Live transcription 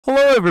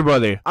Hello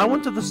everybody! I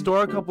went to the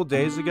store a couple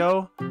days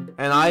ago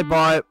and I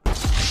bought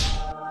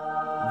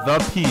the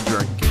pea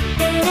drink.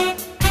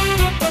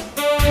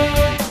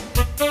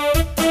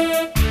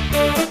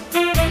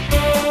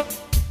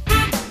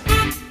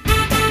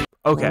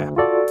 Okay,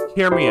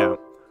 hear me out.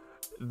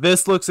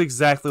 This looks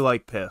exactly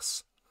like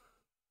piss.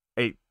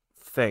 I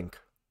think.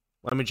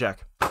 Let me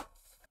check.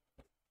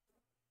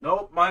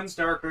 Nope, mine's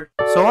darker.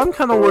 So I'm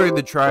kind of worried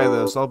to try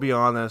this, I'll be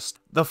honest.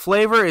 The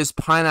flavor is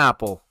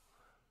pineapple.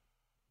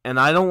 And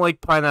I don't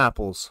like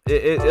pineapples.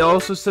 It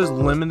also says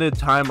limited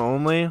time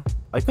only.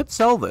 I could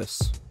sell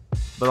this.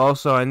 But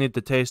also I need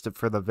to taste it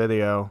for the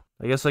video.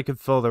 I guess I could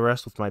fill the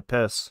rest with my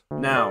piss.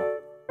 Now,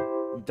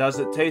 does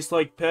it taste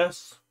like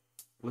piss?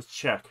 Let's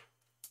check.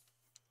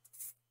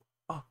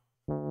 Oh.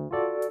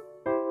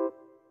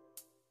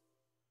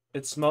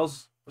 It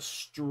smells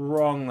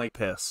strong like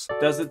piss.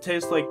 Does it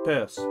taste like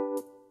piss?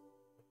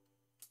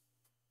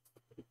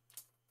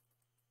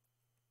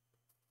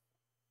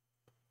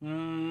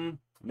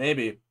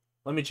 Maybe.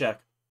 Let me check.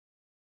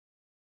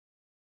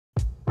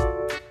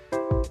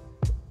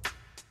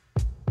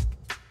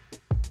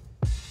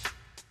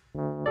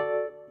 I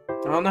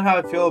don't know how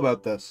I feel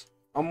about this.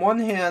 On one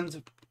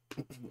hand,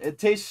 it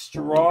tastes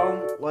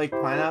strong like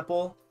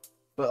pineapple,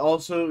 but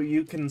also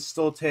you can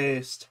still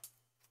taste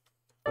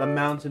the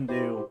Mountain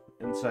Dew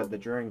inside the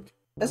drink.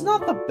 It's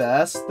not the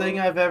best thing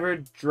I've ever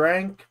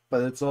drank,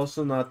 but it's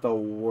also not the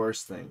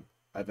worst thing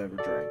I've ever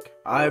drank.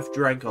 I've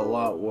drank a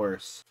lot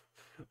worse.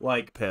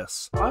 Like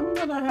piss. I'm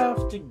gonna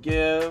have to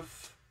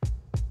give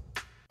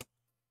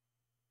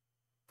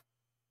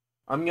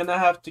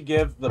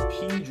the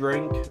pea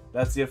drink,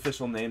 that's the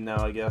official name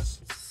now, I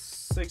guess,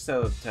 6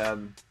 out of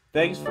 10.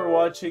 Thanks for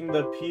watching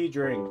the pea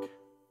drink.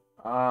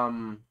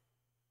 I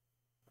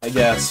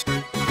guess.